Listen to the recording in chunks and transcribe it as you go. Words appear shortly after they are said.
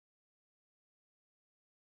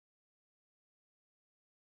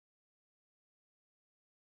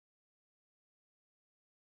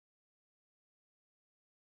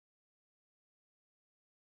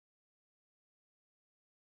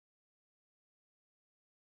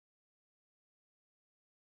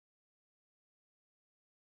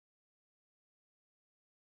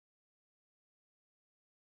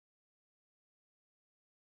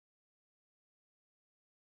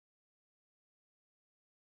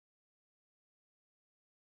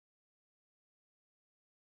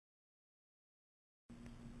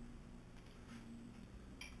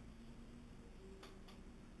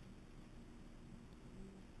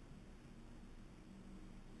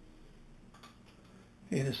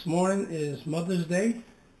Okay, this morning is Mother's Day.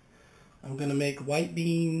 I'm going to make white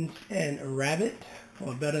beans and a rabbit,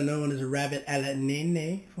 or better known as a rabbit a la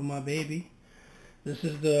nene for my baby. This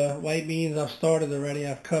is the white beans I've started already.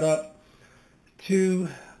 I've cut up 2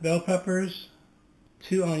 bell peppers,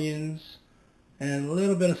 2 onions, and a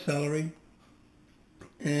little bit of celery.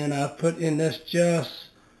 And I've put in this just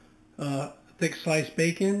thick sliced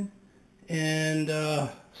bacon and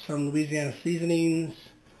some Louisiana seasonings.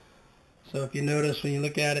 So if you notice when you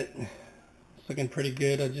look at it, it's looking pretty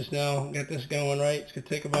good. I just now got this going right. It's going to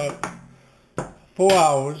take about 4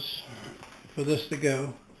 hours for this to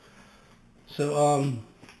go. So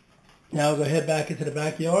now I'll go head back into the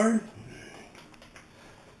backyard.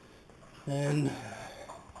 And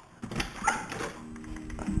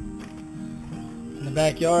in the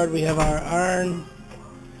backyard we have our iron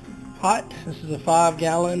pot. This is a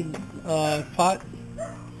 5-gallon pot.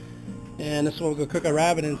 And this is what we're going to cook our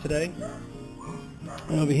rabbit in today.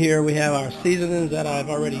 And over here we have our seasonings that I've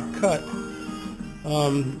already cut.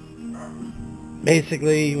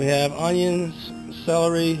 Basically we have onions,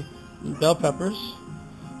 celery, and bell peppers.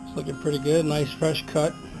 It's looking pretty good, nice fresh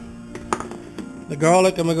cut. The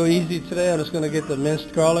garlic, I'm going to go easy today. I'm just going to get the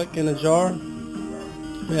minced garlic in a jar.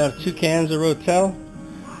 We have 2 cans of Rotel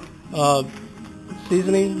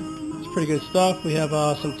seasoning. It's pretty good stuff. We have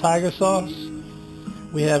some tiger sauce.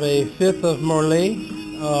 We have a 1/5 of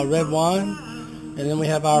Morlaix red wine, and then we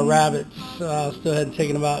have our rabbits. Still hadn't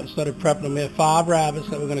taken them out and started prepping them. We have 5 rabbits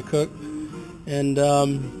that we're going to cook, and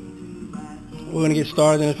we're going to get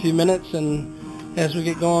started in a few minutes. And as we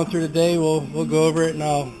get going through the day, we'll go over it, and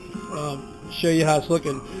I'll show you how it's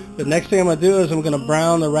looking. The next thing I'm going to do is I'm going to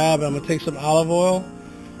brown the rabbit. I'm going to take some olive oil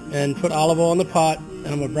and put olive oil in the pot, and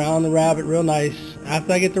I'm going to brown the rabbit real nice.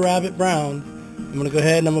 After I get the rabbit browned, I'm going to go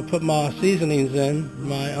ahead and I'm going to put my seasonings in,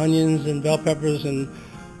 my onions and bell peppers and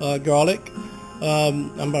garlic.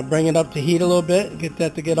 I'm going to bring it up to heat a little bit, get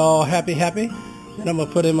that to get all happy. And I'm going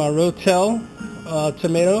to put in my Rotel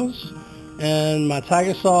tomatoes and my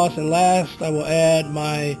tiger sauce. And last, I will add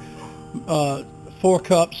my 4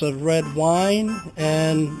 cups of red wine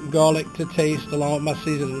and garlic to taste along with my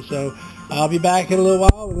seasoning. So I'll be back in a little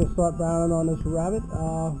while. We're going to start browning on this rabbit.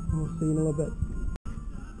 We'll see you in a little bit.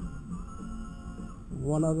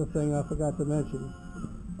 One other thing I forgot to mention,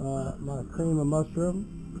 my cream of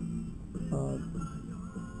mushroom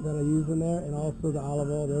that I use in there, and also the olive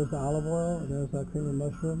oil. There's the olive oil, and there's our cream of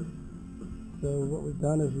mushroom. So what we've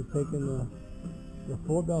done is we've taken the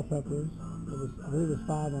 4 bell peppers, I believe it was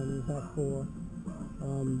 5 onions, not 4,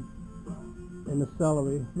 and the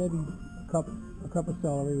celery, maybe a cup of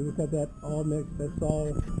celery. We've got that all mixed. That's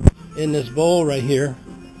all in this bowl right here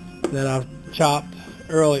that I've chopped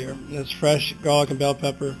earlier. That's fresh garlic and bell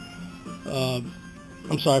pepper.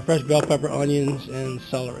 Fresh bell pepper, onions, and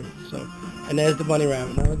celery. So, and there's the bunny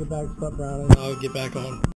rabbit. Now I'll get back, stop browning. I'll get back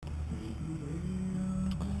on.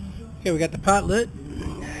 Okay, we got the pot lit,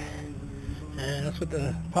 and that's what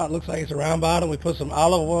the pot looks like. It's a round bottom. We put some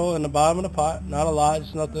olive oil in the bottom of the pot. Not a lot,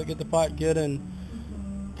 just enough to get the pot good and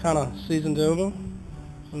kind of seasoned over.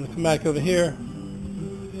 I'm going to come back over here,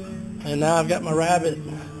 and now I've got my rabbit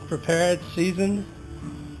prepared, seasoned.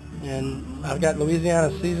 And I've got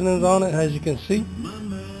Louisiana seasonings on it, as you can see.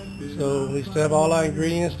 So we still have all our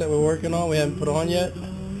ingredients that we're working on. We haven't put on yet.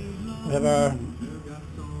 We have our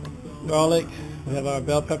garlic, we have our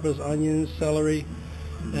bell peppers, onions, celery,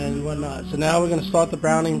 and whatnot. So now we're going to start the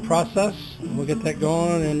browning process. We'll get that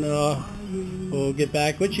going, and we'll get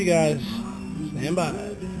back with you guys. Stand by.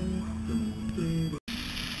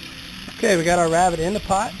 Okay, we got our rabbit in the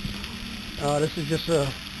pot. This is just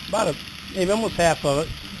maybe almost half of it.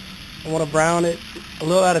 I want to brown it a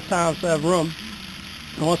little at a time so I have room.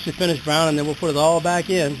 And once we finish browning, then we'll put it all back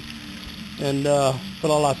in and put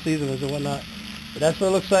all our seasonings and whatnot. But that's what it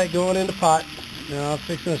looks like going in the pot. I'm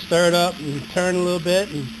fixing to stir it up and turn a little bit,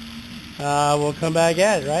 and we'll come back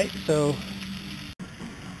at it, right? So,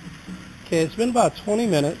 okay, it's been about 20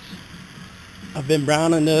 minutes. I've been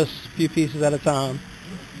browning this a few pieces at a time.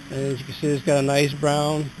 And as you can see, it's got a nice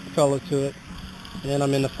brown color to it. And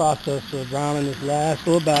I'm in the process of browning this last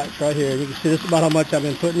little batch right here. You can see this is about how much I've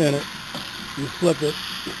been putting in it. You flip it,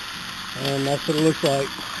 and that's what it looks like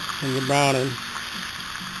when you're browning.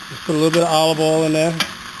 Just put a little bit of olive oil in there,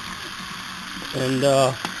 and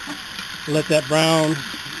let that brown.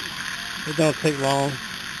 It don't take long.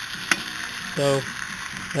 So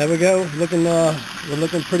there we go. We're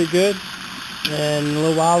looking pretty good. And in a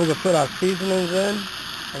little while, we're gonna put our seasonings in,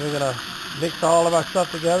 and we're gonna mix all of our stuff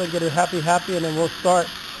together, get it happy, and then we'll start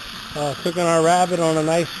cooking our rabbit on a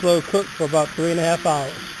nice slow cook for about 3.5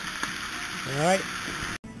 hours. All right.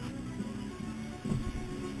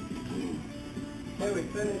 Okay, we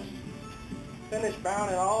finished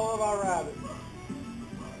browning all of our rabbit.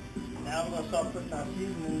 Now we're going to start putting our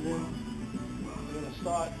seasonings in. We're going to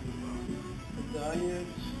start with the onions.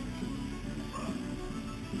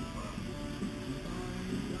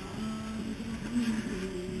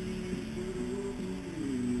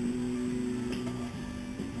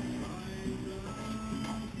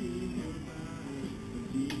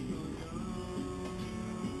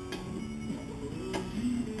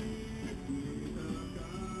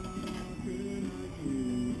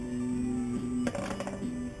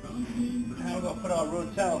 Now we're going to put our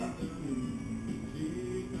Rotel.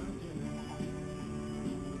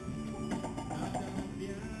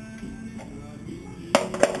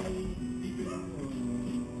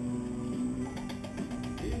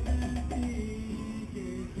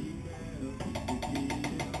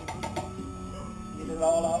 Get it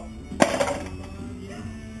all out.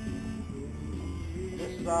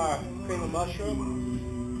 This is our cream of mushroom.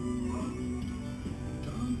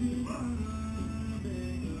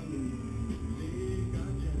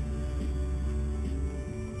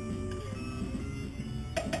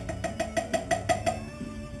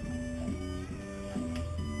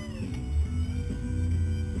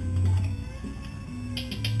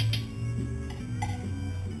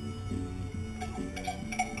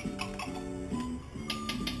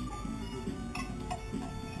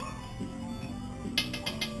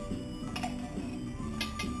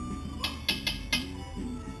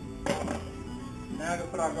 Now I'm going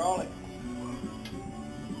to put our garlic.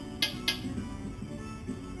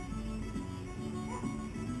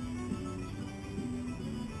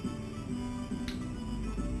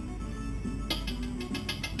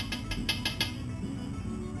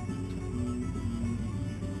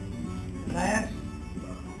 Last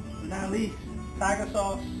but not least, tiger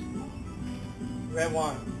sauce, red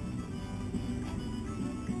wine.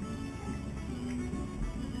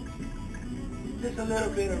 Just a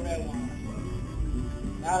little bit of red wine.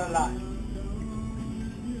 Not a lot.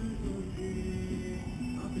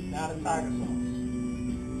 Now the tiger sauce.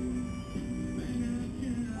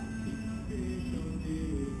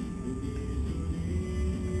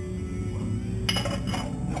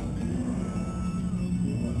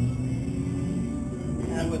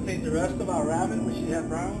 And we'll take the rest of our rabbit, which you have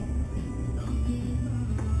brown.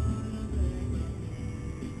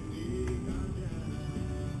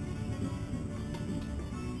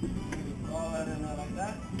 All that in there like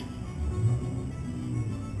that.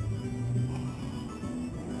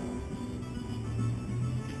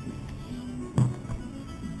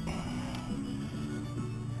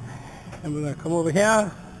 And we're going to come over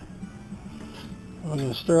here. We're going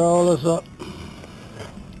to stir all this up.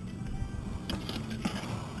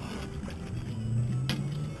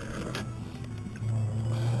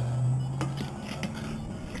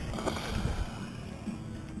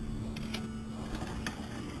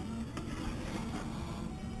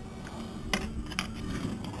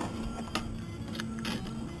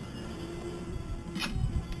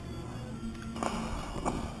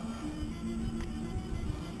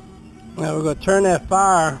 Now we're going to turn that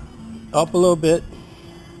fire up a little bit,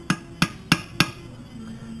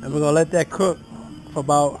 and we're going to let that cook for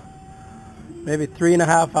about maybe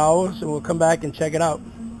 3.5 hours, and we'll come back and check it out.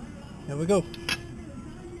 Here we go.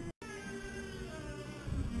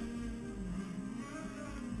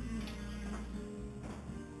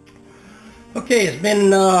 Okay, it's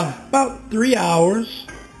been about 3 hours.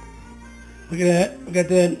 Look at that. We got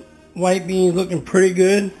that white beans looking pretty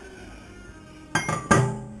good.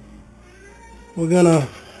 We're gonna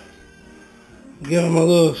give them a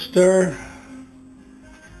little stir.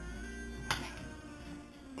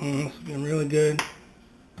 It's looking really good.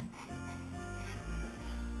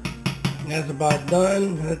 That's about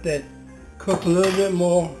done. Let that cook a little bit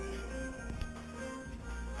more.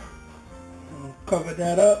 I'll cover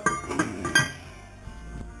that up.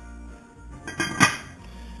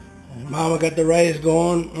 And Mama got the rice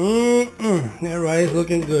going. That rice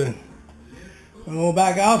looking good. We'll go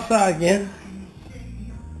back outside again.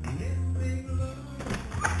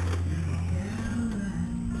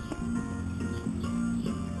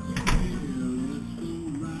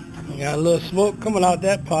 Got a little smoke coming out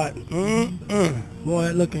that pot. Boy,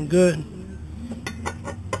 that looking good.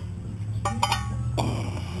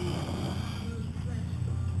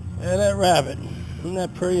 Yeah, that rabbit. Isn't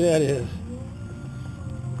that pretty that is?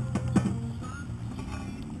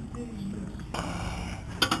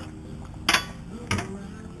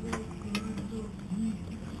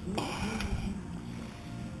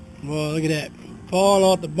 Boy, look at that. Falling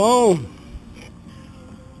off the bone.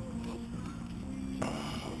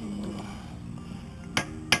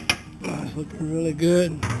 It's looking really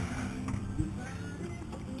good.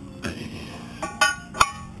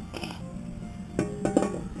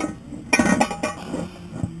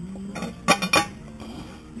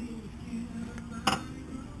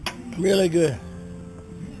 Really good.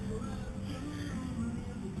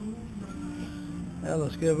 That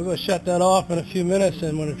looks good. We're going to shut that off in a few minutes,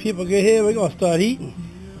 and when the people get here, we're going to start eating.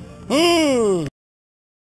 Mmm.